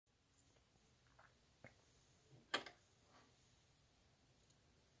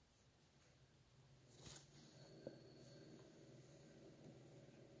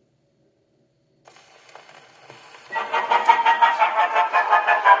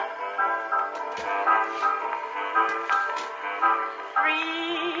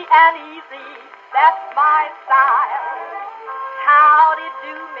see, that's my style. Howdy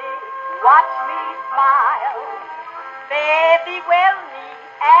do me, watch me smile. Baby will need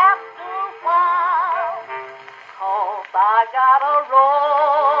after a while. 'Cause I gotta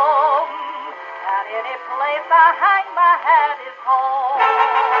roam, and any place I hang my hat is home.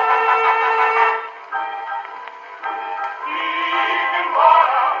 Even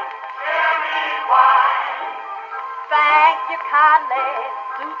water, cherry wine. Thank you kindly,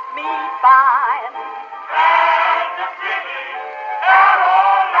 suits me fine. And the pretty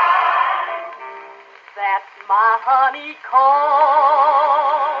Caroline. That's my honeycomb,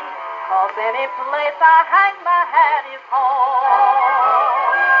 'cause any place I hang my hat is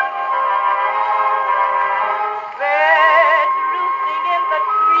home. Birds roosting in the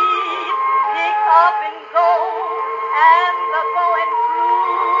trees, pick up and go, and the going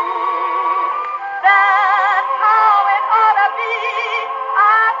through. That's how it ought to be. I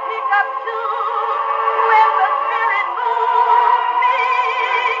pick up too, when the spirit moves me.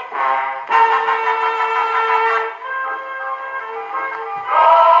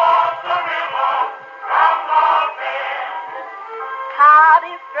 Cross the river, round the bend.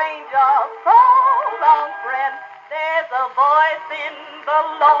 Howdy, stranger, so long, friend. There's a voice in the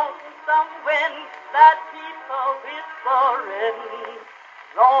lonesome wind that keeps a whispering.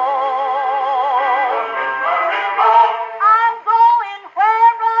 Roam. I'm going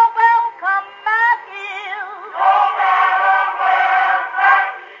where a welcome mat is. No matter where that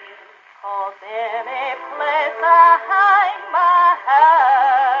is. 'Cause any place I hang my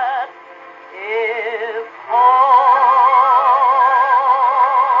hat is home.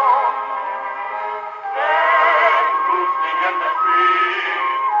 Birds roosting in the trees,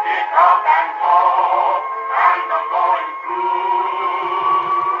 pick up and go, and the going through.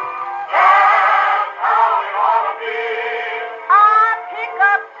 That's how it ought to be. I pick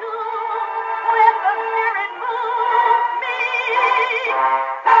up too when the spirit moves me.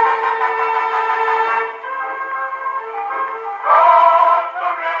 Cross the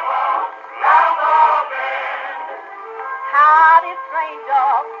river, round the bend. Howdy, stranger,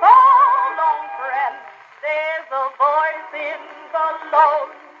 so long, friend. There's a voice in the low